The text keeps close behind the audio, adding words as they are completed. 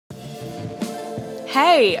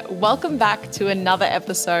Hey, welcome back to another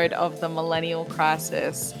episode of the Millennial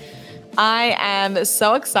Crisis. I am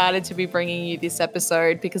so excited to be bringing you this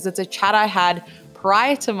episode because it's a chat I had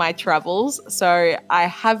prior to my travels, so I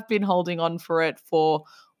have been holding on for it for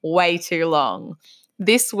way too long.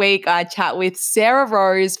 This week, I chat with Sarah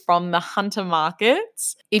Rose from the Hunter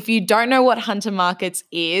Markets. If you don't know what Hunter Markets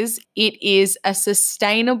is, it is a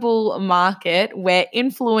sustainable market where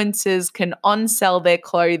influencers can on-sell their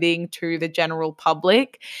clothing to the general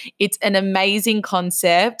public. It's an amazing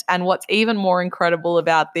concept. And what's even more incredible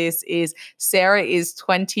about this is Sarah is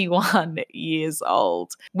 21 years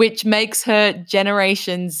old, which makes her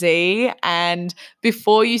Generation Z. And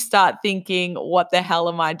before you start thinking, what the hell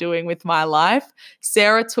am I doing with my life?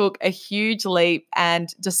 Sarah took a huge leap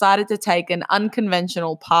and decided to take an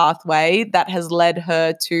unconventional pathway that has led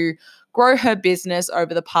her to grow her business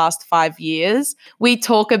over the past 5 years. We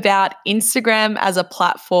talk about Instagram as a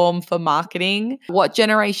platform for marketing, what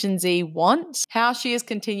Generation Z wants, how she has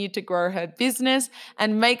continued to grow her business,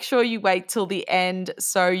 and make sure you wait till the end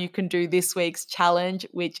so you can do this week's challenge,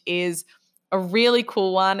 which is a really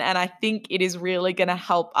cool one. And I think it is really going to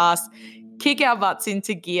help us kick our butts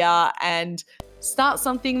into gear and start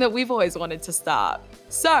something that we've always wanted to start.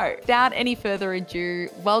 So, without any further ado,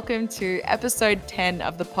 welcome to episode 10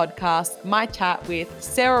 of the podcast, my chat with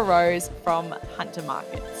Sarah Rose from Hunter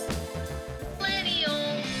Markets.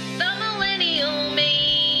 The Millennial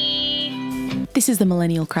Me. This is The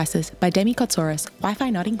Millennial Crisis by Demi Kotsoris, Wi-Fi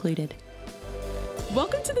not included.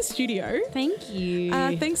 Welcome to the studio. Thank you.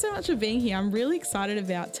 Thanks so much for being here. I'm really excited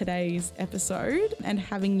about today's episode and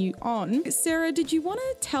having you on. Sarah, did you want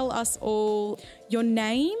to tell us all your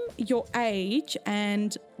name, your age,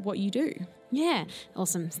 and what you do? Yeah,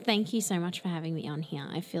 awesome. Thank you so much for having me on here.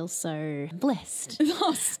 I feel so blessed.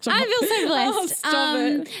 Oh, stop. I feel so blessed. Oh, stop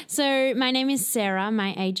it. So my name is Sarah.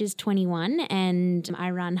 My age is 21 and I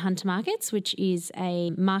run Hunter Markets, which is a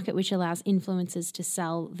market which allows influencers to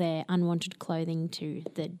sell their unwanted clothing to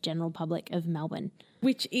the general public of Melbourne.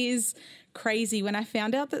 Which is crazy. When I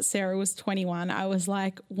found out that Sarah was 21, I was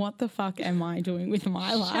like, what the fuck am I doing with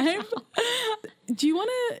my life? Do you want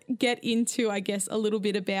to get into, I guess, a little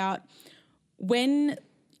bit about when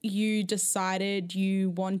you decided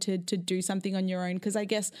you wanted to do something on your own? Because I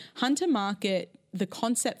guess Hunter Market, the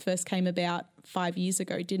concept first came about 5 years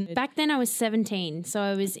ago, didn't it? Back then I was 17, so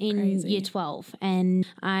I was in year 12 and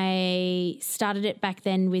I started it back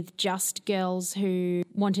then with just girls who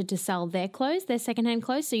wanted to sell their clothes, their secondhand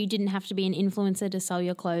clothes, so you didn't have to be an influencer to sell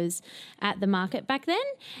your clothes at the market back then.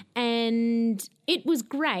 And it was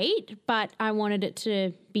great, but I wanted it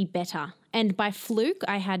to be better. And by fluke,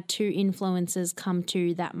 I had 2 influencers come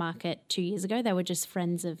to that market 2 years ago. They were just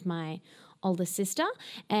friends of my older sister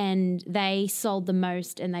and they sold the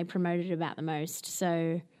most and they promoted about the most.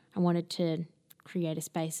 So I wanted to create a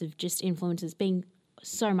space of just influencers being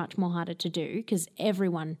so much more harder to do because every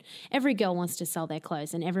girl wants to sell their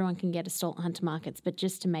clothes and everyone can get a stall at Hunter Markets, but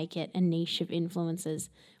just to make it a niche of influencers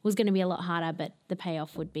was going to be a lot harder, but the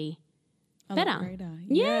payoff would be better.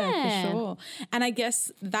 Yeah, for sure. And I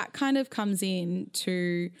guess that kind of comes in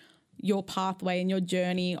to your pathway and your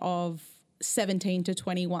journey of 17 to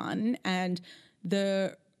 21 and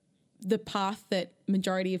the path that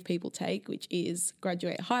majority of people take, which is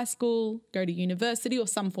graduate high school, go to university or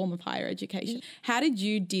some form of higher education. How did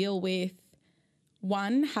you deal with,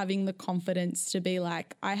 one, having the confidence to be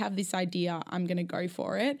like, I have this idea, I'm going to go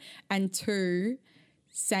for it, and 2,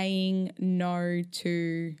 saying no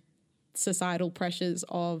to societal pressures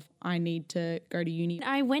of I need to go to uni?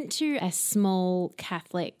 I went to a small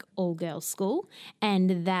Catholic all-girls school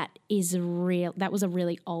and that was a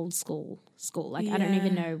really old school. Like I don't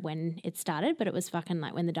even know when it started, but it was fucking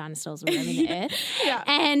like when the dinosaurs were roaming the earth. Yeah.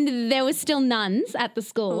 And there were still nuns at the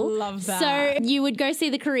school. Love that. So you would go see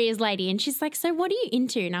the careers lady and she's like, so what are you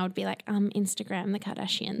into? And I would be like, Instagram, the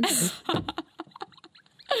Kardashians.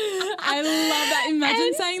 I love that.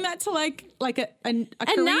 Imagine saying that to like a Korean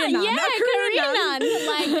nun. Yeah, a Korean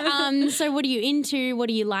nun. Like, so what are you into? What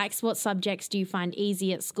do you like? What subjects do you find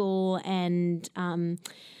easy at school? And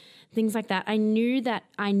things like that. I knew that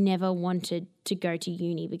I never wanted to go to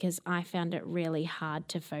uni because I found it really hard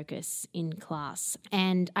to focus in class.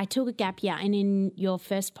 And I took a gap year. And in your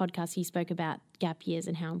first podcast, you spoke about gap years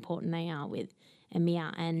and how important they are with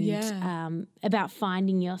EMEA and about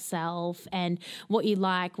finding yourself and what you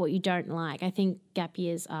like, what you don't like. I think gap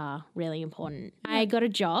years are really important. Yeah. I got a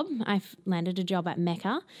job. I landed a job at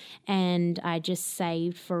Mecca and I just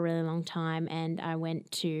saved for a really long time and I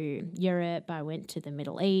went to Europe. I went to the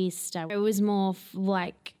Middle East. It was more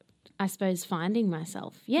like I suppose, finding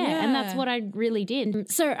myself. Yeah, and that's what I really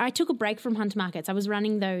did. So I took a break from Hunter Markets. I was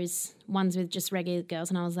running those ones with just regular girls,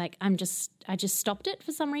 and I was like, I just stopped it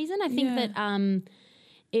for some reason. I think that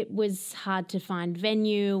it was hard to find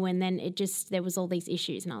venue, and then there was all these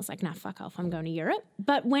issues, and I was like, nah, fuck off, I'm going to Europe.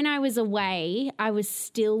 But when I was away, I was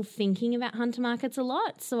still thinking about Hunter Markets a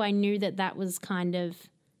lot, so I knew that was kind of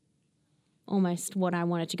almost what I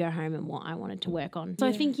wanted to go home and what I wanted to work on. So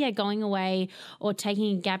I think, going away or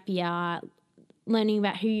taking a gap year, learning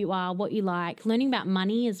about who you are, what you like, learning about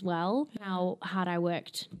money as well, how hard I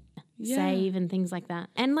worked, save and things like that.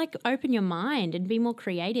 And like open your mind and be more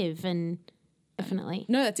creative and definitely.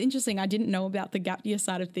 No, that's interesting. I didn't know about the gap year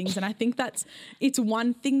side of things. And I think it's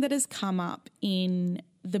one thing that has come up in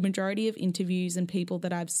the majority of interviews and people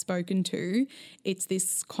that I've spoken to. It's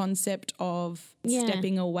this concept of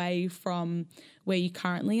stepping away from where you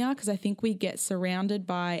currently are, because I think we get surrounded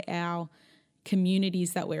by our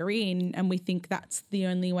communities that we're in and we think that's the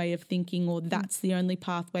only way of thinking or that's the only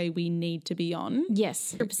pathway we need to be on.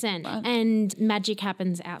 Yes, 100%. And magic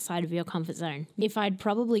happens outside of your comfort zone. If I'd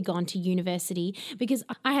probably gone to university, because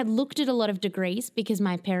I had looked at a lot of degrees because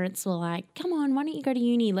my parents were like, come on, why don't you go to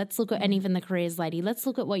uni? Let's look at, and even the careers lady, let's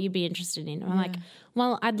look at what you'd be interested in. I'm like,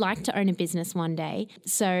 well, I'd like to own a business one day.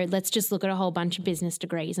 So let's just look at a whole bunch of business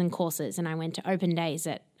degrees and courses. And I went to open days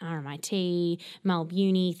at RMIT, Melbourne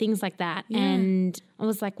Uni, things like that. And I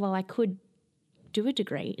was like, well, I could do a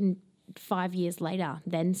degree and 5 years later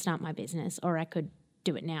then start my business, or I could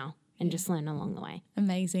do it now and just learn along the way.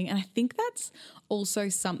 Amazing. And I think that's also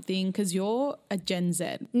something, because you're a Gen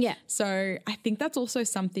Z. Yeah. So I think that's also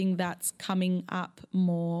something that's coming up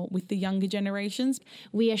more with the younger generations.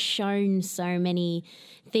 We are shown so many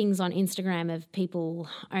things on Instagram of people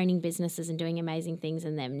owning businesses and doing amazing things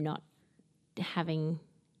and them not having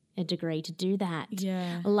a degree to do that.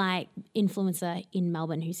 Yeah. Like influencer in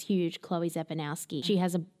Melbourne who's huge, Chloe Zepanowski. She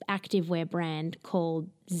has an activewear brand called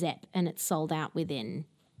Zep and it's sold out within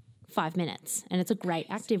 5 minutes, and it's a great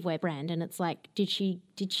activewear brand. And it's like, did she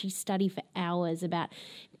study for hours about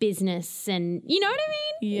business? And you know what I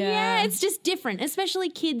mean? Yeah, it's just different, especially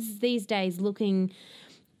kids these days looking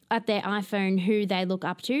at their iPhone. Who they look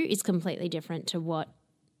up to is completely different to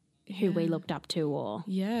who we looked up to. Or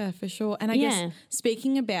for sure. And I guess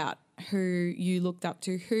speaking about who you looked up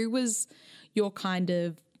to, who was your kind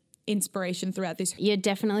of inspiration throughout this? You're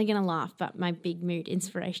definitely going to laugh, but my big mood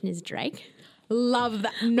inspiration is Drake. Love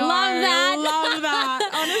that. No, love that.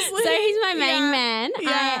 Honestly. So he's my main man.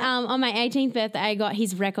 Yeah. On my 18th birthday, I got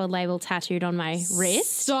his record label tattooed on my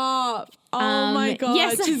wrist. Stop. Oh my God.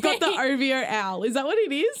 Yes, she's got the OVO owl. Is that what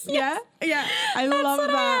it is? Yes. Yeah. I love that.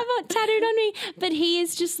 I have tattooed on me. But he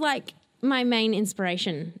is just like my main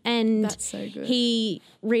inspiration. And that's so good. He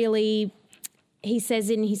says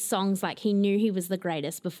in his songs, like, he knew he was the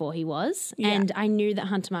greatest before he was. Yeah. And I knew that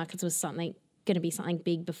Hunter Markets was going to be something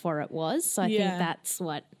big before it was. So I think that's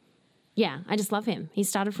what, I just love him. He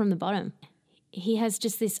started from the bottom. He has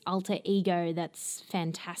just this alter ego that's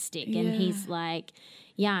fantastic. Yeah. And he's like,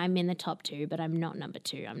 I'm in the top 2, but I'm not number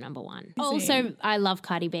 2. I'm number 1. Also, I love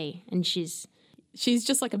Cardi B, and she's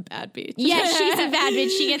just like a bad bitch. Yeah, she's a bad bitch.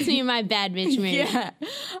 She gets me in my bad bitch mood. Yeah.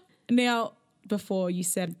 Now, before you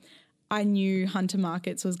said, I knew Hunter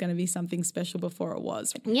Markets was going to be something special before it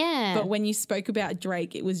was. Yeah. But when you spoke about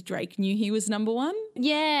Drake, it was Drake knew he was number 1.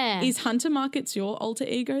 Yeah. Is Hunter Markets your alter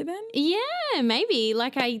ego then? Yeah, maybe.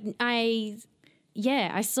 Like I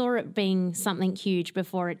saw it being something huge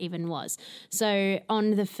before it even was. So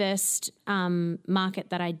on the first market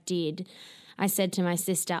that I did, I said to my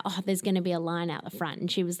sister, there's going to be a line out the front.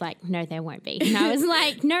 And she was like, no, there won't be. And I was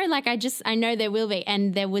like, no, like I know there will be.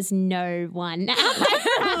 And there was no one out the front.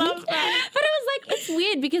 I love that. But it was like, it's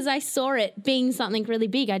weird because I saw it being something really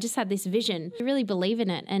big. I just had this vision. You really believe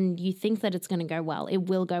in it and you think that it's going to go well. It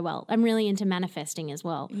will go well. I'm really into manifesting as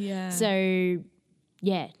well. Yeah. So,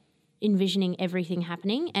 envisioning everything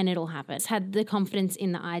happening and it'll happen. Just had the confidence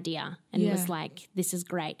in the idea and was like, this is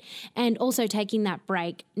great. And also taking that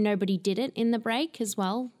break, nobody did it in the break as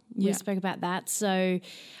well. We spoke about that. So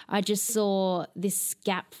I just saw this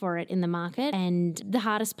gap for it in the market, and the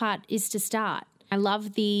hardest part is to start. I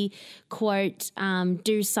love the quote,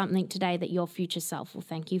 do something today that your future self will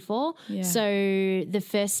thank you for. Yeah. So the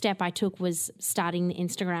first step I took was starting the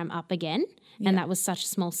Instagram up again, and that was such a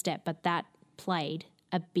small step, but that played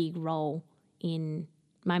a big role in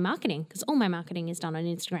my marketing because all my marketing is done on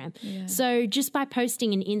Instagram. Yeah. So just by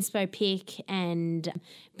posting an inspo pic and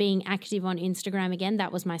being active on Instagram again,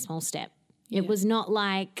 that was my small step. It was not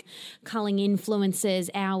like culling influencers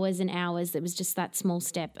hours and hours. It was just that small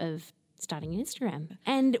step of starting an Instagram.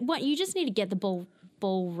 And you just need to get the ball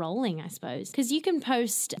ball rolling, I suppose. Because you can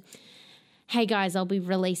post, hey guys, I'll be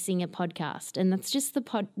releasing a podcast, and that's just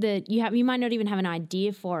you might not even have an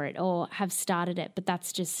idea for it or have started it, but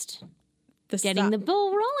that's just getting the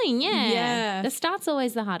ball rolling. Yeah. The start's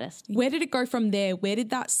always the hardest. Where did it go from there? Where did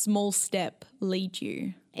that small step lead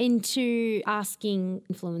you? Into asking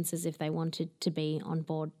influencers if they wanted to be on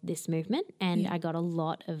board this movement, and I got a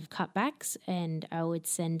lot of cutbacks, and I would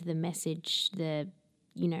send the message to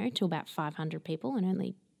about 500 people, and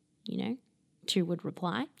only 2 would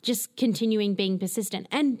reply. Just continuing being persistent.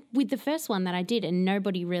 And with the first one that I did and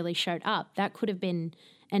nobody really showed up, that could have been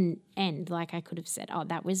an end. Like, I could have said, oh,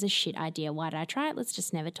 that was a shit idea. Why did I try it? Let's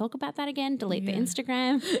just never talk about that again. Delete the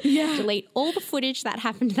Instagram. Delete all the footage that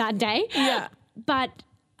happened that day. Yeah. But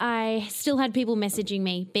I still had people messaging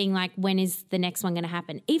me being like, when is the next one going to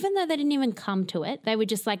happen? Even though they didn't even come to it, they were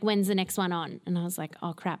just like, when's the next one on? And I was like,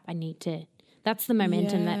 oh crap, that's the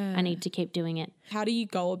momentum that I need to keep doing it. How do you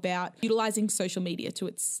go about utilizing social media to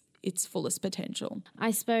its fullest potential?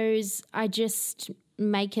 I suppose I just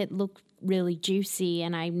make it look really juicy,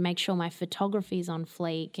 and I make sure my photography is on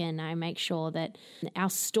fleek, and I make sure that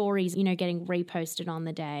our stories, getting reposted on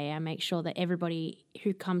the day. I make sure that everybody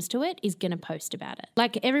who comes to it is going to post about it.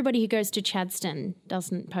 Like, everybody who goes to Chadstone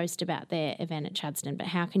doesn't post about their event at Chadstone, but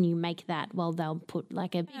how can you make that? Well, they'll put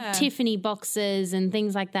like Tiffany boxes and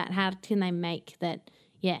things like that. How can they make that?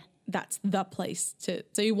 Yeah. That's the place to.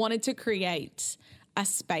 So you wanted to create a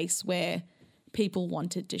space where people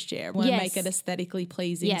wanted to share. Want to make it aesthetically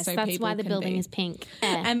pleasing. Yes, so that's people why the building is pink.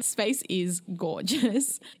 Yeah. And space is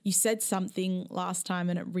gorgeous. You said something last time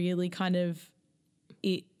and it really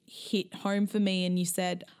it hit home for me, and you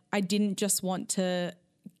said, I didn't just want to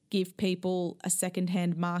give people a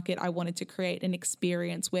secondhand market. I wanted to create an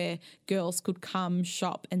experience where girls could come,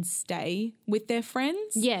 shop and stay with their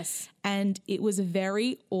friends. Yes. And it was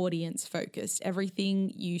very audience focused.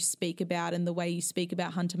 Everything you speak about and the way you speak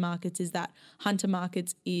about Hunter Markets is that Hunter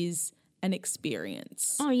Markets is an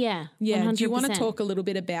experience. Oh, yeah. Yeah. 100%. Do you want to talk a little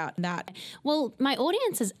bit about that? Well, my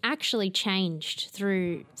audience has actually changed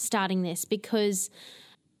through starting this, because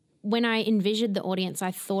when I envisioned the audience,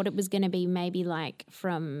 I thought it was going to be maybe like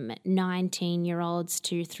from 19-year-olds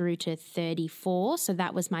through to 34. So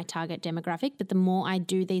that was my target demographic. But the more I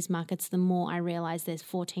do these markets, the more I realize there's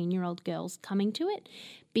 14-year-old girls coming to it,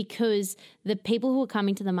 because the people who are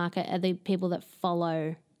coming to the market are the people that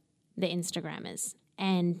follow the Instagrammers.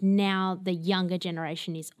 And now the younger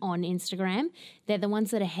generation is on Instagram. They're the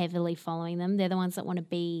ones that are heavily following them. They're the ones that want to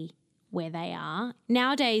be where they are.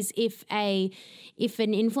 Nowadays, if an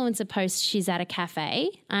influencer posts she's at a cafe,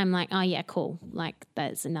 I'm like, oh yeah, cool. Like,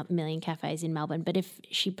 there's another million cafes in Melbourne. But if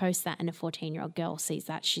she posts that and a 14-year-old girl sees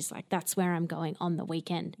that, she's like, that's where I'm going on the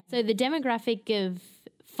weekend. So the demographic of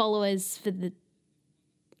followers for the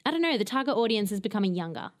target audience is becoming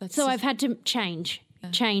younger. So I've had to change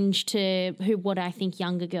to what I think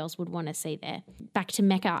younger girls would want to see there. Back to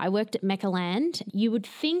Mecca. I worked at Mecca Land. You would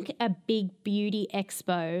think a big beauty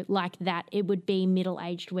expo like that, it would be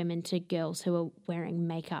middle-aged women to girls who are wearing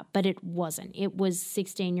makeup, but it wasn't. It was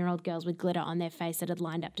 16-year-old girls with glitter on their face that had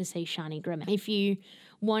lined up to see Shani Grimmer. If you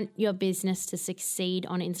want your business to succeed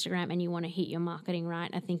on Instagram and you want to hit your marketing right,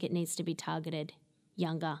 I think it needs to be targeted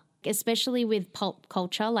younger, especially with pulp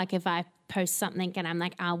culture. Like, if I post something and I'm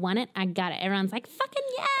like, I want it, I got it, everyone's like, fucking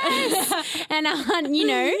yes. And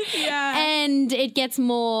and it gets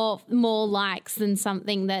more likes than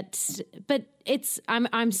something but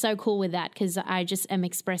I'm so cool with that, because I just am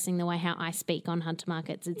expressing the way how I speak on Hunter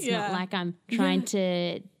Markets. It's not like I'm trying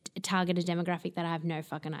to target a demographic that I have no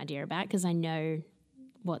fucking idea about, because I know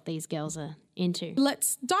what these girls are into.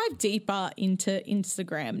 Let's dive deeper into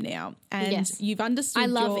Instagram now. And you've understood. I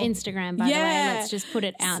love Instagram, by the way. Let's just put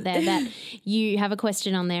it out there that you have a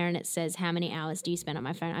question on there and it says, how many hours do you spend on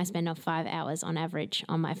my phone? I spend 5 hours on average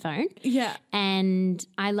on my phone. Yeah. And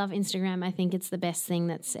I love Instagram. I think it's the best thing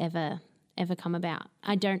that's ever come about.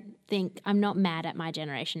 I'm not mad at my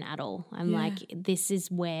generation at all. I'm like, this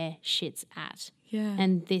is where shit's at. Yeah.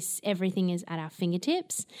 And everything is at our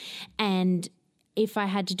fingertips. And if I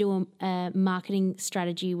had to do a marketing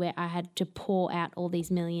strategy where I had to pour out all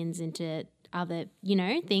these millions into other,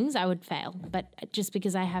 things, I would fail. But just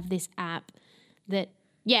because I have this app that,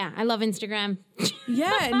 I love Instagram. No.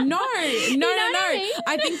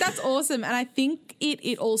 I think that's awesome. And I think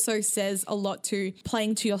it also says a lot to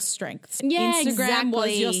playing to your strengths. Yeah, Instagram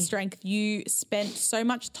was your strength. You spent so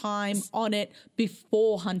much time on it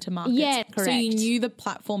before Hunter Markets. Yeah, correct. So you knew the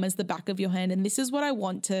platform as the back of your hand. And this is what I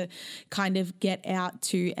want to kind of get out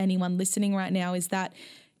to anyone listening right now, is that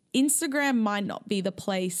Instagram might not be the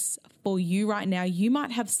place for you right now. You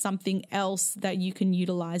might have something else that you can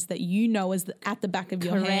utilize that you know is at the back of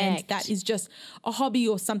your hand. That is just a hobby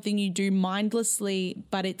or something you do mindlessly,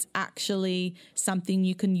 but it's actually something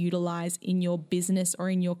you can utilize in your business or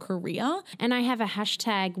in your career. And I have a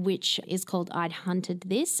hashtag which is called I'd Hunted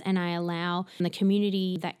This, and I allow the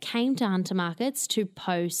community that came to Hunter Markets to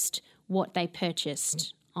post what they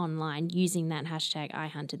purchased online using that hashtag I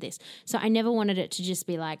hunted this. So I never wanted it to just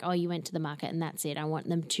be like, oh, you went to the market and that's it. I want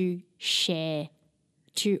them to share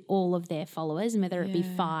to all of their followers, whether it be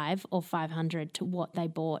 5 or 500, to what they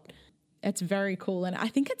bought. It's very cool. And I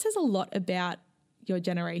think it says a lot about your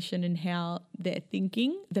generation and how they're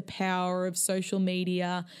thinking. The power of social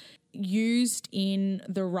media used in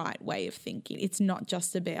the right way of thinking. It's not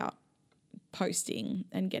just about posting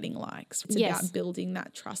and getting likes. It's about building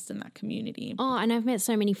that trust and that community. Oh, and I've met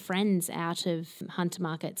so many friends out of Hunter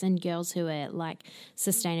Markets and girls who are like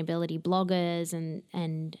sustainability bloggers and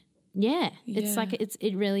it's like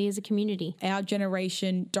it really is a community. Our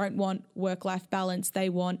generation don't want work-life balance. They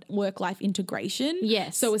want work-life integration.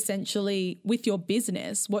 Yes. So essentially with your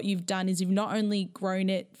business, what you've done is you've not only grown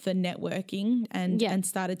it for networking and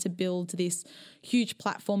started to build this huge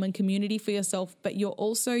platform and community for yourself, but you're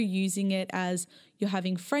also using it as you're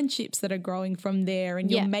having friendships that are growing from there, and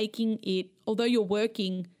you're making it, although you're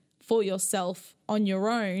working for yourself on your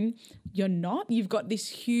own, you're not. You've got this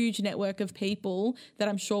huge network of people that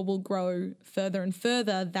I'm sure will grow further and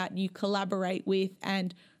further that you collaborate with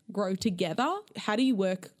and grow together. How do you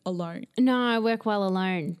work alone? No, I work well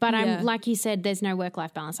alone. But I'm like you said, there's no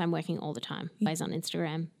work-life balance. I'm working all the time. Always on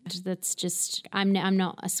Instagram. That's just, I'm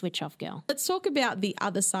not a switch-off girl. Let's talk about the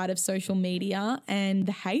other side of social media and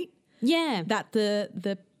the hate. Yeah. That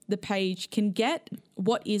the page can get.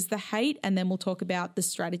 What is the hate? And then we'll talk about the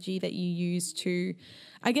strategy that you use to,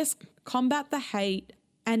 I guess, combat the hate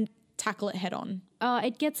and tackle it head on.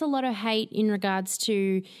 It gets a lot of hate in regards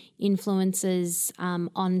to influencers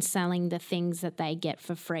on selling the things that they get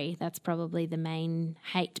for free. That's probably the main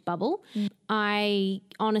hate bubble. I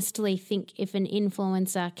honestly think if an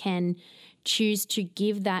influencer can choose to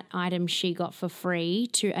give that item she got for free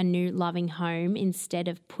to a new loving home instead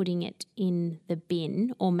of putting it in the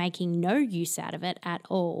bin or making no use out of it at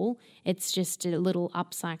all, it's just a little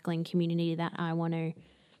upcycling community that I want to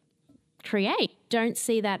create. Don't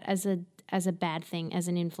see that as a bad thing as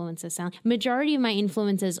an influencer selling. Majority of my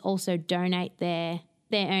influencers also donate their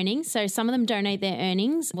earnings. So some of them donate their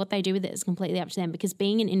earnings. What they do with it is completely up to them, because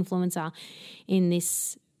being an influencer in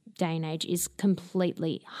this day and age is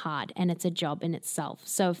completely hard and it's a job in itself.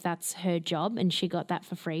 So if that's her job and she got that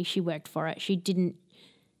for free, she worked for it. She didn't,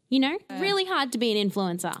 really hard to be an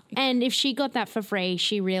influencer. And if she got that for free,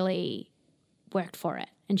 she really worked for it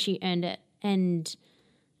and she earned it, and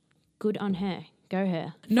good on her. Go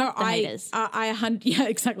her. No, haters.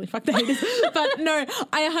 Exactly. Fuck the haters. But no,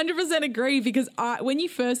 I 100% agree, because when you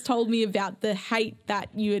first told me about the hate that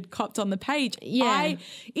you had copped on the page,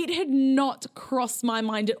 it had not crossed my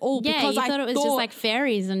mind at all. Yeah, because you thought it was just like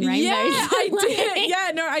fairies and rainbows. Yeah, I did.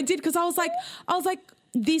 Yeah, no, I did, because I was like,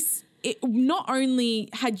 this. Not only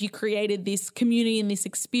had you created this community and this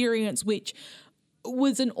experience, which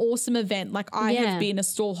was an awesome event. Like I have been a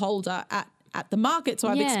stall holder at the market, so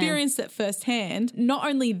I've experienced it firsthand. Not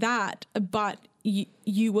only that, but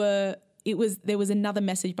there was another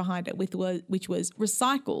message behind it which was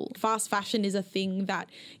recycle. Fast fashion is a thing that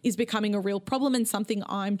is becoming a real problem, and something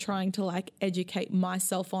I'm trying to educate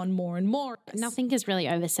myself on more and more. Nothing is really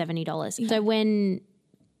over $70. Yeah. So when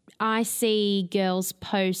I see girls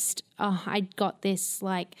post, I got this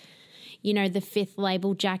the Fifth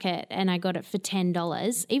label jacket and I got it for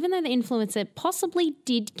 $10, even though the influencer possibly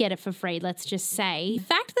did get it for free, let's just say. The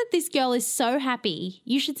fact that this girl is so happy,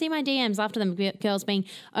 you should see my DMs after them, girls being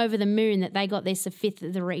over the moon that they got this a fifth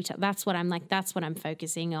of the retail. That's what I'm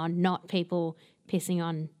focusing on, not people pissing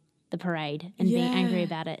on the parade and being angry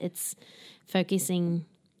about it. It's focusing,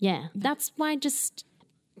 that's why just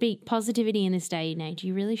be positivity in this day and age.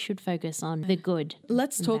 You really should focus on the good.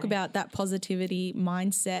 Let's talk about that positivity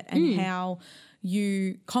mindset and how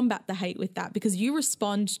you combat the hate with that, because you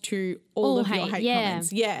respond to all of your hate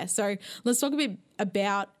comments. Yeah. So let's talk a bit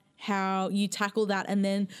about how you tackle that, and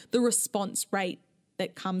then the response rate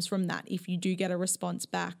that comes from that if you do get a response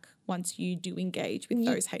back once you do engage with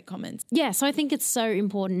those hate comments. Yeah. So I think it's so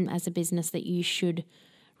important as a business that you should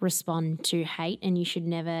respond to hate, and you should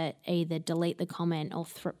never either delete the comment or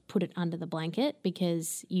put it under the blanket,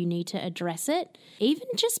 because you need to address it. Even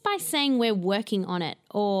just by saying we're working on it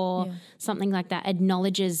or something like that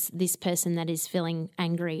acknowledges this person that is feeling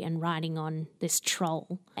angry and writing on this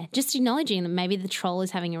troll. Just acknowledging that maybe the troll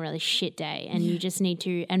is having a really shit day, and you just need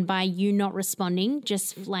to, and by you not responding,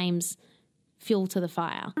 just flames fuel to the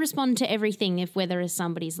fire. Respond to everything if whether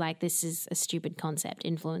somebody's like, this is a stupid concept,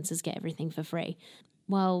 influencers get everything for free.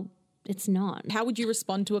 Well, it's not. How would you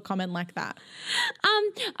respond to a comment like that?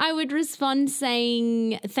 I would respond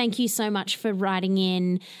saying, thank you so much for writing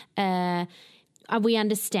in. We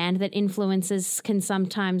understand that influencers can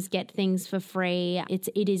sometimes get things for free.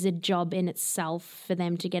 It is a job in itself for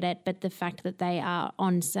them to get it, but the fact that they are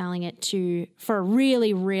on selling it for a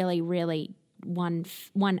really, really, really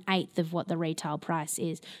 1/8 of what the retail price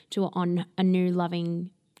is to a new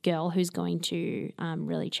loving girl who's going to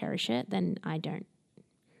really cherish it, then I don't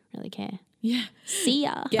really care. Yeah. See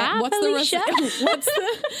ya. Yeah. Bye, Felicia.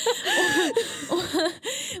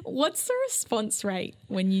 What's the response rate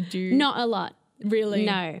when you do? Not a lot. Really?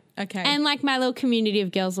 No. Okay. And like my little community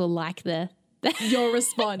of girls will like your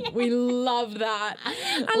response. We love that.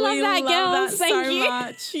 I love that, girls. Thank you.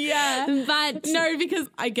 Much. Yeah. But no, because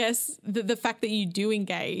I guess the fact that you do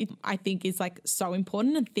engage, I think is like so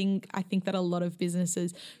important. I think that a lot of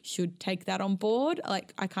businesses should take that on board.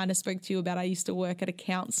 Like I kind of spoke to you about, I used to work at a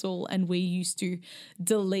council and we used to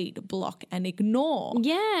delete, block and ignore.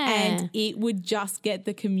 Yeah. And it would just get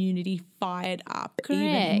the community fired up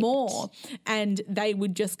even more. And they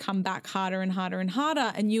would just come back harder and harder and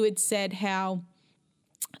harder. And you had said how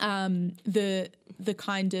the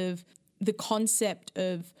kind of the concept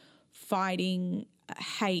of fighting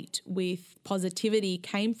hate with positivity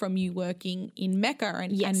came from you working in Mecca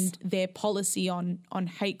and their policy on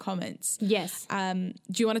hate comments. Yes. Do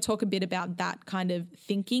you want to talk a bit about that kind of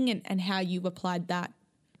thinking and how you applied that,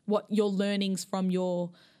 what your learnings from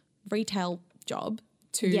your retail job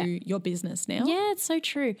to your business now? Yeah, it's so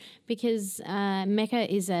true, because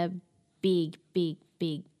Mecca is a big, big,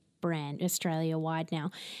 big brand Australia-wide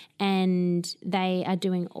now, and they are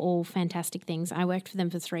doing all fantastic things. I worked for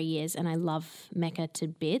them for 3 years and I love Mecca to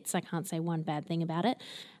bits. I can't say one bad thing about it,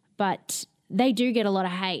 but they do get a lot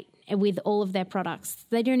of hate with all of their products.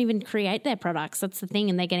 They don't even create their products. That's the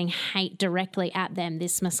thing, and they're getting hate directly at them.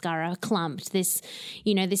 This mascara clumped, this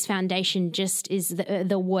foundation just is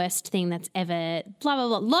the worst thing that's ever, blah,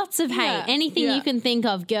 blah, blah. Lots of hate. Anything you can think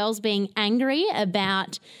of, girls being angry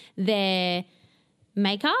about their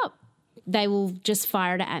makeup, they will just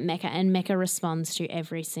fire it at Mecca, and Mecca responds to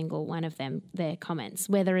every single one of them, their comments.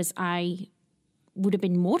 Whereas I would have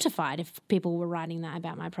been mortified if people were writing that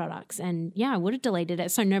about my products, and I would have deleted it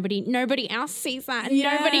so nobody else sees that, and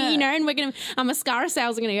nobody, and our mascara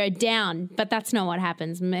sales are going to go down, but that's not what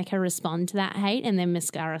happens. Mecca respond to that hate, and then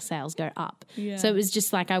mascara sales go up. So it was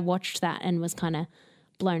just like I watched that and was kind of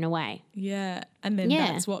blown away. And then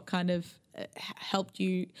that's what kind of helped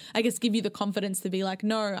you, I guess, give you the confidence to be like,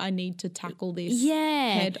 no, I need to tackle this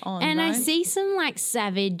head on. And right? I see some like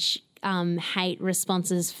savage hate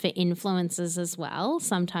responses for influencers as well.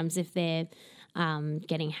 Sometimes if they're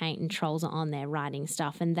getting hate and trolls are on there writing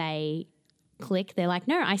stuff and they click, they're like,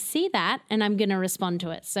 no, I see that and I'm going to respond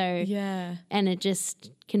to it. So and it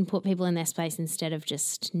just can put people in their space instead of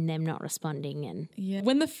just them not responding. And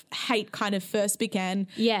when the hate kind of first began,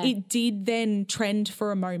 it did then trend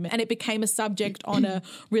for a moment, and it became a subject on a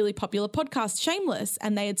really popular podcast, Shameless,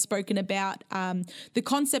 and they had spoken about the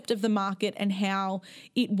concept of the market and how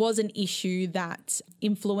it was an issue that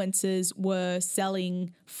influencers were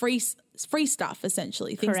selling free stuff,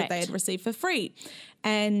 essentially, things that they had received for free.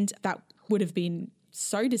 And that would have been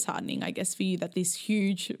so disheartening, I guess, for you, that this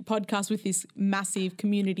huge podcast with this massive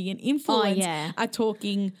community and influence are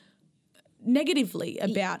talking negatively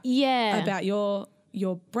about your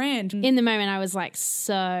brand. In the moment I was like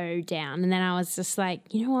so down, and then I was just like,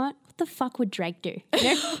 you know what the fuck would Drake do? And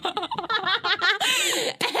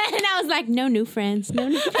I was like, no new friends, no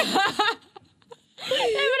new friends. But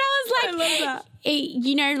I was like, I love that.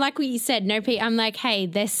 Like what you said, I'm like, hey,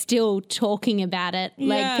 they're still talking about it.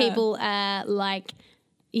 Like people are like,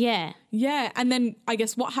 Yeah. And then I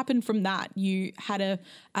guess what happened from that? You had a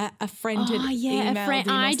friend had emailed in,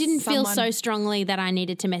 or I didn't feel so strongly that I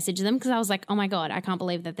needed to message them, because I was like, oh my God, I can't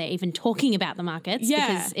believe that they're even talking about the markets.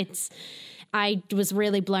 Because I was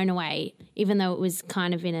really blown away, even though it was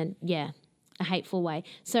kind of in a hateful way.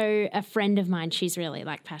 So a friend of mine, she's really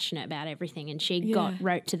like passionate about everything, and she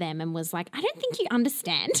wrote to them and was like, I don't think you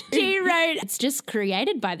understand. She wrote, it's just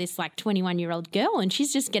created by this like 21-year-old girl, and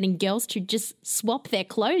she's just getting girls to just swap their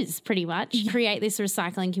clothes pretty much, create this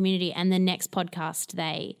recycling community. And the next podcast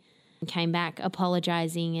they came back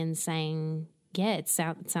apologizing and saying, yeah, it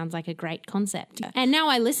sounds like a great concept. And now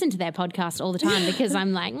I listen to their podcast all the time because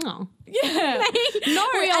I'm like, oh. Yeah. No.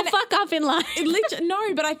 We all fuck up in life.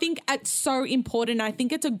 No, but I think it's so important. I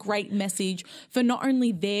think it's a great message for not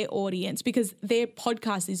only their audience, because their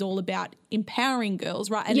podcast is all about empowering girls,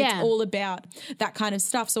 right? And it's all about that kind of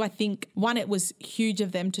stuff. So I think, one, it was huge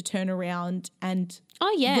of them to turn around and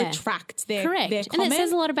retract their comment. And it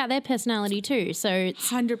says a lot about their personality too. So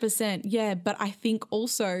it's 100%. Yeah. But I think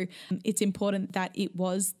also it's important that it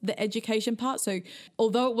was the education part. So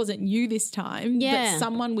although it wasn't you this time, but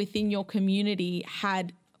someone within your community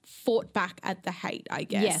had fought back at the hate, I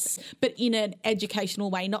guess. Yes. But in an educational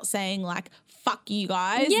way, not saying like, fuck you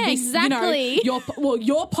guys. Yeah, exactly. You know,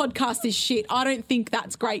 your podcast is shit. I don't think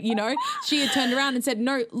that's great, you know. She had turned around and said,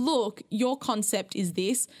 no, look, your concept is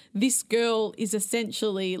this. This girl is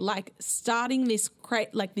essentially like starting this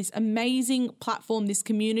this amazing platform, this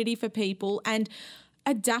community for people, and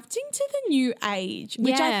adapting to the new age,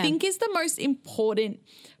 which I think is the most important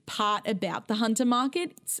part about the hunter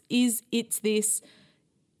market. It's this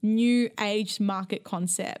new age market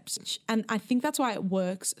concept, and I think that's why it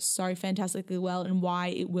works so fantastically well, and why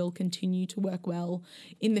it will continue to work well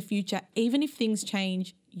in the future. Even if things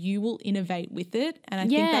change, you will innovate with it, and I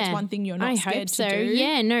think that's one thing you're not scared to do.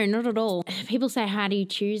 Yeah, no, not at all. People say, how do you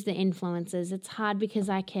choose the influencers? It's hard because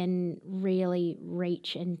I can really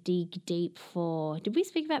reach and dig deep for, did we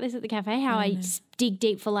speak about this at the cafe? How I dig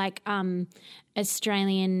deep for like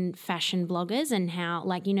Australian fashion bloggers, and how,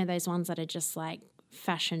 like, you know, those ones that are just like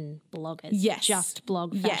fashion bloggers, just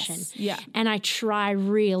blog fashion. And I try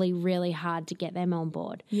really, really hard to get them on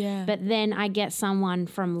board. But then I get someone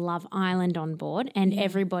from Love Island on board, and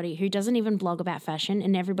everybody who doesn't even blog about fashion,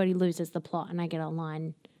 and everybody loses the plot, and I get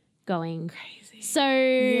online going crazy. So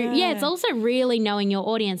it's also really knowing your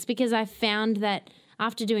audience, because I found that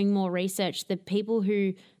after doing more research, the people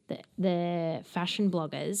who the fashion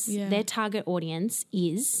bloggers, their target audience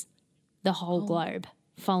is the whole globe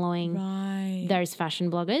following those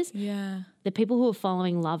fashion bloggers. The people who are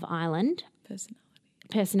following Love Island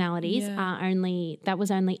personalities that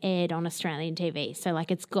was only aired on Australian TV. So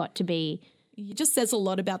like it's got to be. It just says a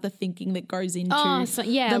lot about the thinking that goes into the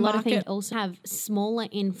a lot market. of things. Also have smaller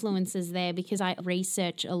influencers there, because I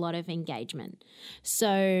research a lot of engagement.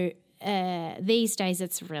 So these days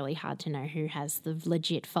it's really hard to know who has the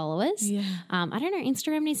legit followers. I don't know,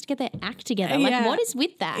 Instagram needs to get their act together. Like what is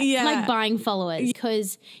with that? Like buying followers,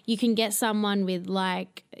 because you can get someone with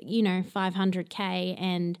like, you know, 500k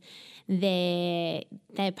and they're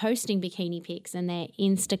posting bikini pics, and their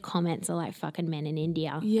Insta comments are like fucking men in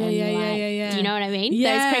India. Do you know what I mean?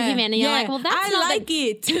 Those creepy men, and you're like, well, that's I not like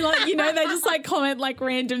it. Like, you know, they just like comment like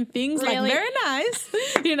random things, like very nice.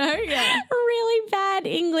 You know, really bad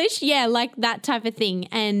English, like that type of thing.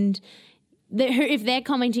 And if they're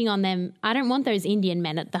commenting on them, I don't want those Indian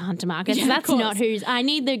men at the hunter market. That's not who's. I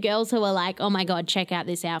need the girls who are like, oh my God, check out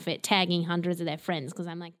this outfit, tagging hundreds of their friends, because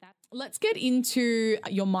I'm like that. Let's get into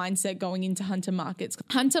your mindset going into hunter markets.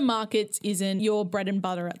 Hunter markets isn't your bread and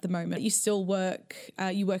butter at the moment. You still work,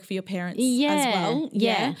 you work for your parents as well.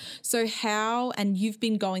 So and you've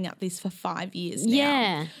been going at this for 5 years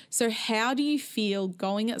now. So how do you feel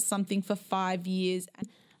going at something for 5 years?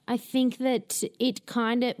 I think that it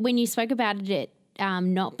kind of, when you spoke about it,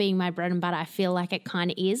 not being my bread and butter, I feel like it kind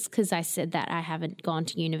of is, because I said that I haven't gone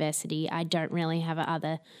to university. I don't really have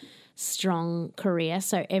other strong career,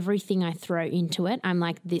 so everything I throw into it, I'm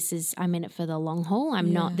like, I'm in it for the long haul.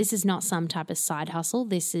 This is not some type of side hustle.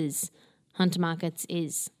 This is hunter markets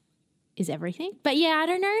is everything. But I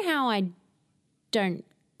don't know how I don't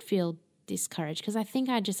feel discouraged, because I think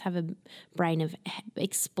I just have a brain of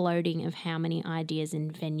exploding of how many ideas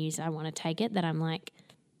and venues I want to take it, that I'm like,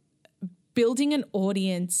 building an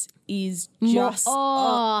audience is just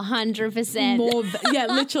 100% more.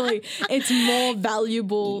 Literally, it's more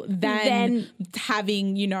valuable than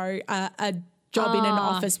having, you know, a job in an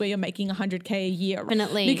office where you're making 100K a year.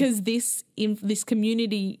 Definitely, because this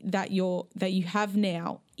community that you have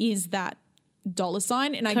now is that dollar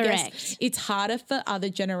sign, and I guess it's harder for other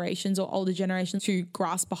generations or older generations to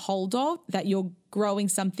grasp a hold of that. You're growing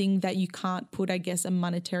something that you can't put, I guess, a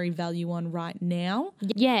monetary value on right now.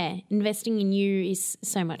 Investing in you is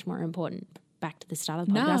so much more important. back to the start of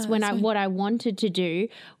the podcast. What I wanted to do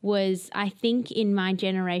was, I think in my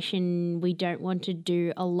generation, we don't want to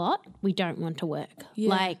do a lot. We don't want to work.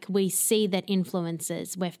 Yeah. Like we see that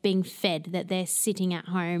influencers, we're being fed that they're sitting at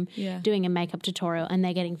home doing a makeup tutorial and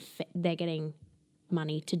they're getting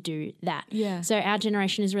money to do that. Yeah. So our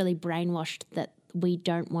generation is really brainwashed that we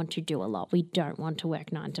don't want to do a lot. We don't want to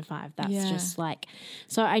work 9 to 5. That's just like,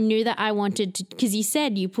 so I knew that I wanted to, because you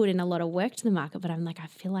said you put in a lot of work to the market, but I'm like, I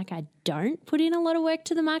feel like I don't put in a lot of work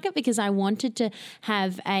to the market because I wanted to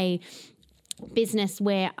have a business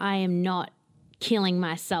where I am not killing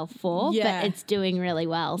myself for, but it's doing really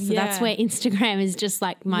well. So that's where Instagram is just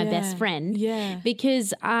like my best friend. Yeah.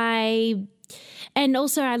 Because and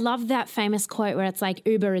also I love that famous quote where it's like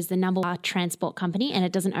Uber is the number one transport company and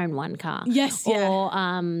it doesn't own one car. Yes, yeah. Or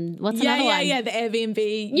what's another one? Yeah, the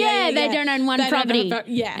Airbnb. Yeah, they don't own one property.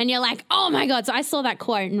 And you're like, oh my God. So I saw that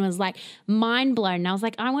quote and was like mind blown. And I was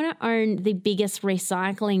like, I want to own the biggest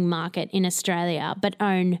recycling market in Australia, but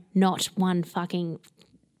own not one fucking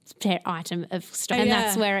item of stock. And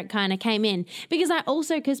that's where it kind of came in. Because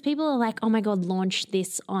people are like, oh my God, launch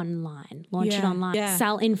this online. Launch it online. Yeah.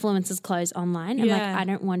 Sell influencers' clothes online. I'm like, I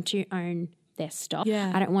don't want to own their stock.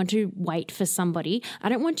 Yeah. I don't want to wait for somebody. I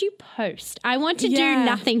don't want to post. I want to do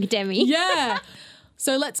nothing, Demi. Yeah.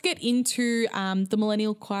 So let's get into the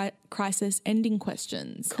millennial crisis ending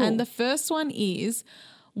questions. Cool. And the first one is,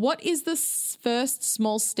 what is the first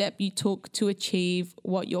small step you took to achieve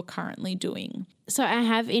what you're currently doing? So I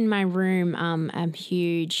have in my room a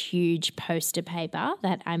huge poster paper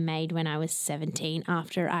that I made when I was 17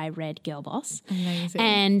 after I read Girl Boss. Amazing.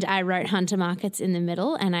 And I wrote Hunter Markets in the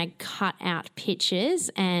middle and I cut out pictures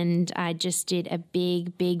and I just did a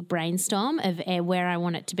big brainstorm of where I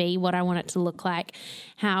want it to be, what I want it to look like,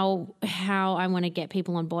 how I want to get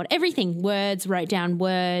people on board. Everything, wrote down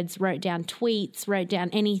tweets, wrote down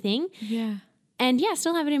anything. Yeah. And I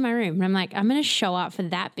still have it in my room. And I'm like, I'm going to show up for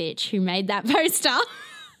that bitch who made that poster. No,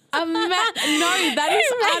 that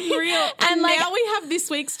is unreal. And like, now we have this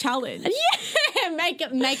week's challenge. Yeah, make a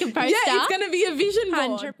poster. Yeah, it's going to be a vision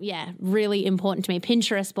board. Yeah, really important to me.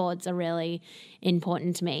 Pinterest boards are really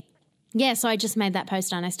important to me. Yeah, so I just made that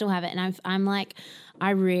poster and I still have it. And I'm like, I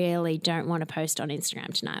really don't want to post on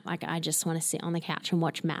Instagram tonight. Like, I just want to sit on the couch and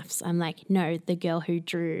watch maths. I'm like, no, the girl who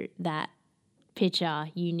drew that picture,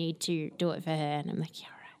 you need to do it for her. And I'm like, yeah,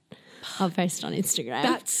 all right, I'll post on Instagram.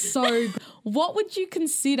 That's so good. What would you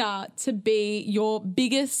consider to be your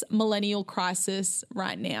biggest millennial crisis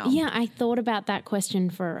right now? Yeah, I thought about that question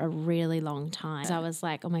for a really long time. So I was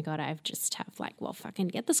like, oh my God, I just have fucking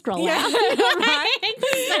get the scroll out.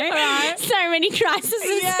 So many crises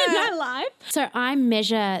in my life. So I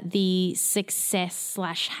measure the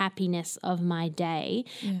success/happiness of my day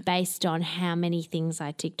based on how many things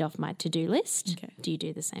I ticked off my to-do list. Okay. Do you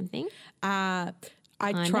do the same thing?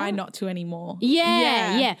 I try not to anymore.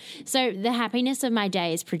 Yeah. So the happiness of my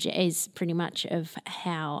day is pretty much of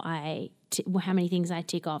how many things I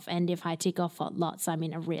tick off. And if I tick off lots, I'm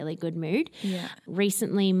in a really good mood. Yeah.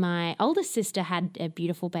 Recently, my oldest sister had a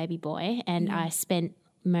beautiful baby boy and I spent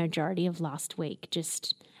majority of last week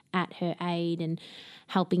just at her aid and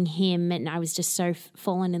helping him. And I was just so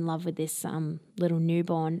fallen in love with this little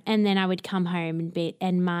newborn. And then I would come home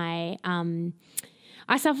and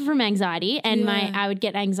I suffer from anxiety and I would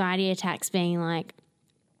get anxiety attacks being like,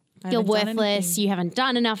 you're worthless, you haven't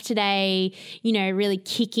done enough today, really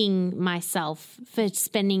kicking myself for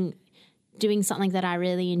doing something that I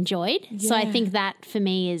really enjoyed. Yeah. So I think that for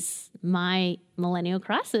me is my millennial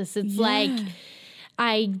crisis. It's like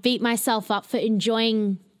I beat myself up for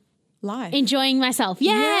enjoying life. Enjoying myself.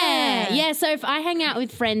 Yeah. So if I hang out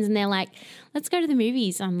with friends and they're like, let's go to the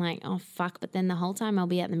movies, I'm like, oh, fuck. But then the whole time I'll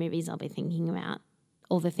be at the movies, I'll be thinking about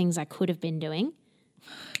all the things I could have been doing.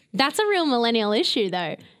 That's a real millennial issue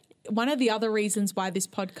though. One of the other reasons why this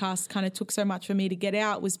podcast kind of took so much for me to get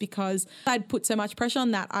out was because I'd put so much pressure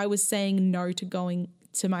on that. I was saying no to going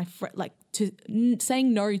to my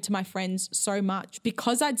saying no to my friends so much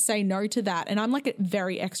because I'd say no to that. And I'm like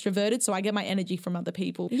very extroverted, so I get my energy from other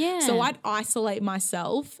people. Yeah. So I'd isolate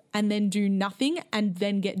myself and then do nothing and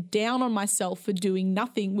then get down on myself for doing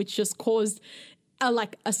nothing, which just caused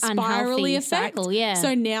a spirally effect. Cycle, yeah.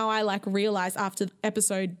 So now I realize after the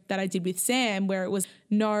episode that I did with Sam where it was,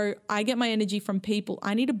 no, I get my energy from people.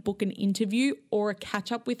 I need to book an interview or a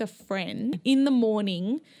catch up with a friend in the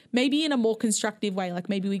morning, maybe in a more constructive way, like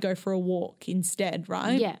maybe we go for a walk instead,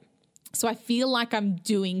 right? Yeah. So I feel like I'm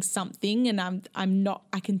doing something and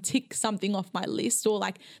I can tick something off my list or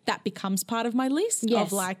that becomes part of my list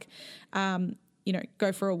of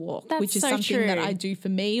go for a walk, That's which is so something true. that I do for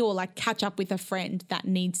me, or like catch up with a friend that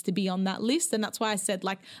needs to be on that list. And that's why I said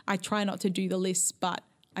like I try not to do the lists, but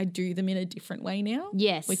I do them in a different way now.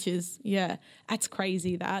 Yes. Which is, that's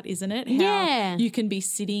crazy that, isn't it? How Yeah. you can be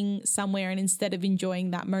sitting somewhere and instead of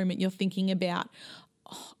enjoying that moment, you're thinking about,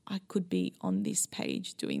 I could be on this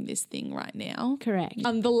page doing this thing right now. Correct.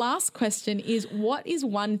 The last question is, what is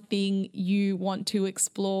one thing you want to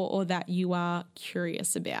explore or that you are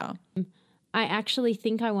curious about? I actually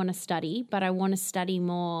think I want to study, but I want to study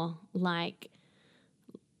more like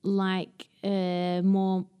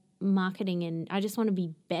more marketing, and I just want to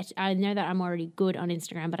be better. I know that I'm already good on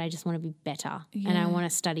Instagram, but I just want to be better. And I want to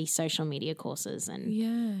study social media courses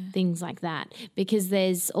and things like that, because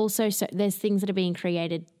there's also there's things that are being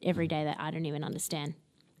created every day that I don't even understand.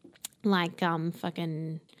 Like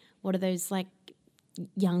what are those like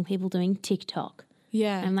young people doing? TikTok.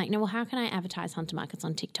 Yeah. I'm like, no, well, how can I advertise Hunter Markets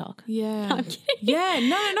on TikTok? Yeah. No, I'm kidding. Yeah,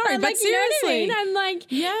 no, I'm but like, you know what I seriously. mean? I'm like,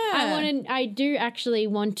 Yeah. I do actually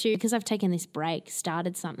want to, because I've taken this break,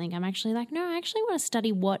 started something. I'm actually like, no, I actually want to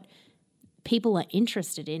study what people are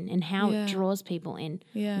interested in and how it draws people in.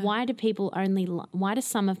 Yeah. Why do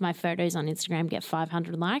some of my photos on Instagram get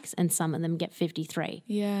 500 likes and some of them get 53?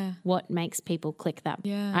 Yeah. What makes people click that?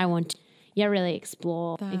 Yeah. I want to really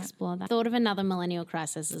explore that. Thought of another millennial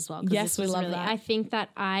crisis as well. 'Cause Yes, this we was love that. I think that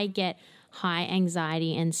I get high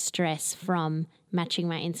anxiety and stress from matching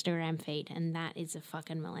my Instagram feed, and that is a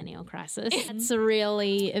fucking millennial crisis. It's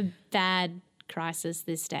really a bad crisis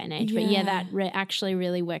this day and age. But that actually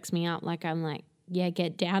really works me up. Like I'm like,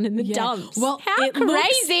 get down in the dumps. Well, how it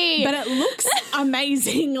crazy! But it looks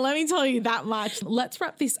amazing. Let me tell you that much. Let's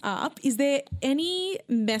wrap this up. Is there any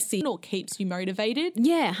message or keeps you motivated?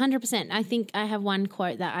 Yeah, 100%. I think I have one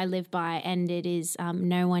quote that I live by, and it is,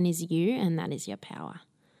 no one is you, and that is your power.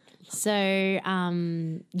 So,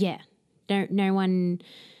 no one,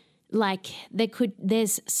 like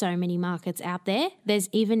there's so many markets out there. There's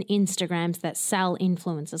even Instagrams that sell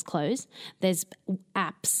influencers' clothes. There's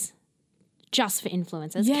apps just for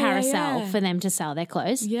influencers, Carousel, for them to sell their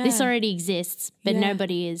clothes. Yeah. This already exists, but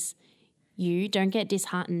nobody is you. Don't get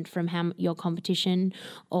disheartened from your competition,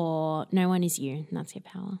 or no one is you, and that's your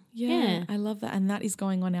power. Yeah, I love that. And that is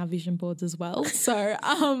going on our vision boards as well. So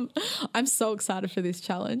I'm so excited for this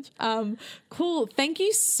challenge. Cool. Thank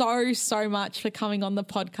you so much for coming on the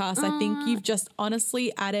podcast. I think you've just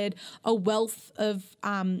honestly added a wealth of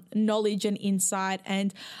knowledge and insight.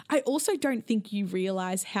 And I also don't think you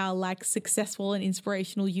realize how like successful and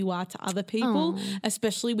inspirational you are to other people,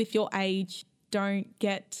 especially with your age. Don't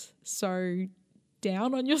get so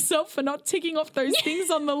down on yourself for not ticking off those things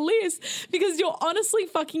on the list, because you're honestly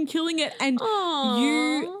fucking killing it. And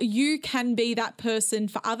you can be that person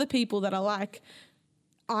for other people that are like,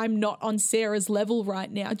 I'm not on Sarah's level right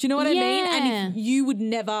now. Do you know what I mean? And if you would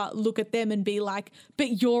never look at them and be like,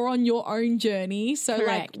 but you're on your own journey. So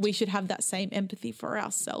Correct. like we should have that same empathy for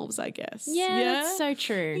ourselves, I guess. Yeah, that's so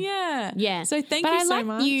true. Yeah. Yeah. So thank but you I so like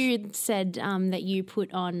much. you said that you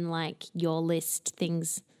put on like your list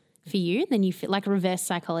things for you, then you feel like reverse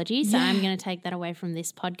psychology. So I'm going to take that away from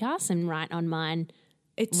this podcast and write on mine,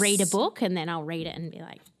 read a book, and then I'll read it and be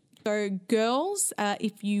like, So girls,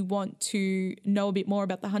 if you want to know a bit more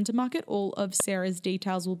about the Hunter Market, all of Sarah's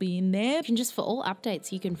details will be in there. and just for all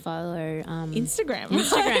updates, you can follow Instagram.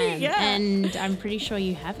 Instagram. Yeah. And I'm pretty sure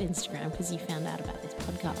you have Instagram because you found out about this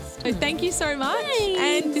podcast. So thank you so much.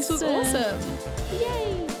 Thanks. And this was awesome.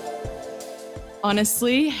 Yay.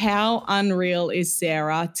 Honestly, how unreal is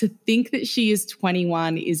Sarah? To think that she is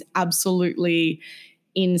 21 is absolutely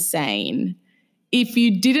insane. If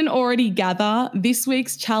you didn't already gather, this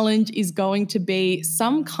week's challenge is going to be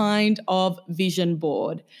some kind of vision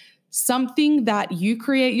board, something that you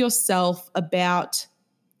create yourself about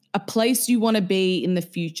a place you want to be in the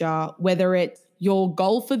future, whether it's your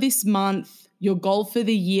goal for this month, your goal for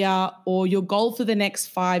the year, or your goal for the next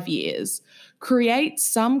 5 years. Create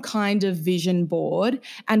some kind of vision board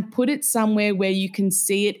and put it somewhere where you can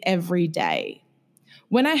see it every day.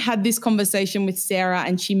 When I had this conversation with Sarah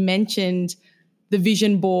and she mentioned the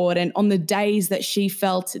vision board and on the days that she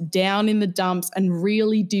felt down in the dumps and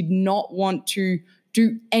really did not want to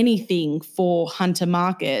do anything for Hunter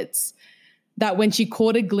Markets, that when she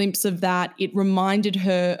caught a glimpse of that, it reminded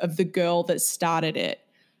her of the girl that started it,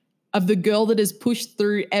 of the girl that has pushed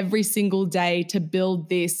through every single day to build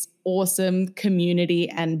this awesome community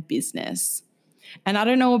and business. And I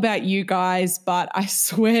don't know about you guys, but I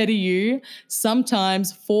swear to you,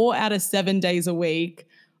 sometimes 4 out of 7 days a week,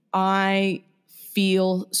 I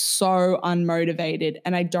feel so unmotivated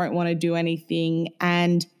and I don't want to do anything.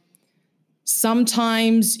 And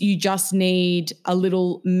sometimes you just need a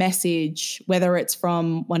little message, whether it's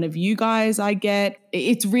from one of you guys I get.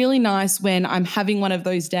 It's really nice when I'm having one of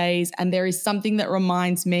those days and there is something that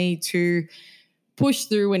reminds me to push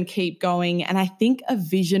through and keep going. And I think a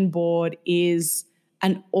vision board is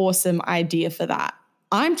an awesome idea for that.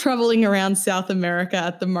 I'm traveling around South America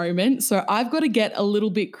at the moment, so I've got to get a little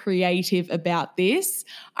bit creative about this.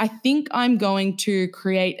 I think I'm going to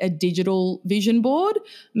create a digital vision board,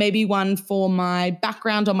 maybe one for my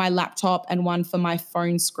background on my laptop and one for my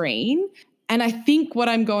phone screen. And I think what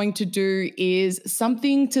I'm going to do is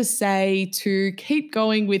something to say to keep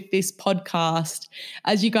going with this podcast.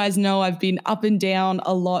 As you guys know, I've been up and down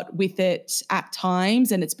a lot with it at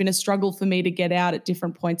times, and it's been a struggle for me to get out at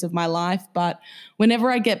different points of my life. But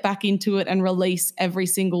whenever I get back into it and release every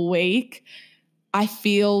single week, I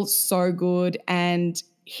feel so good. And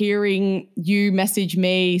hearing you message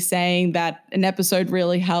me saying that an episode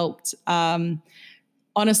really helped,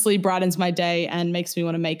 honestly brightens my day and makes me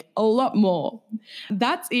want to make a lot more.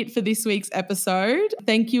 That's it for this week's episode.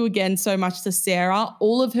 Thank you again so much to Sarah.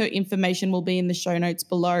 All of her information will be in the show notes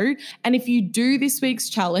below. And if you do this week's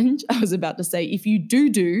challenge, if you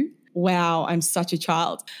do, wow, I'm such a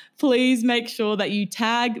child. Please make sure that you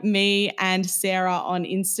tag me and Sarah on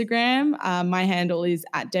Instagram. My handle is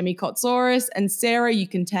 @DemiCotsaurus. And Sarah, you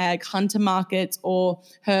can tag Hunter Markets, or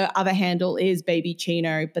her other handle is Baby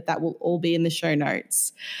Chino, but that will all be in the show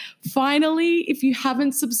notes. Finally, if you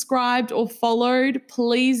haven't subscribed or followed,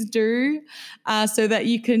 please do, so that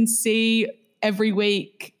you can see every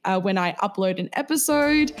week when I upload an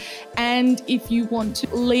episode. And if you want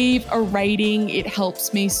to leave a rating, it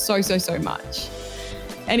helps me so much.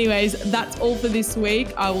 Anyways, that's all for this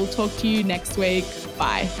week. I will talk to you next week.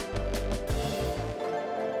 Bye.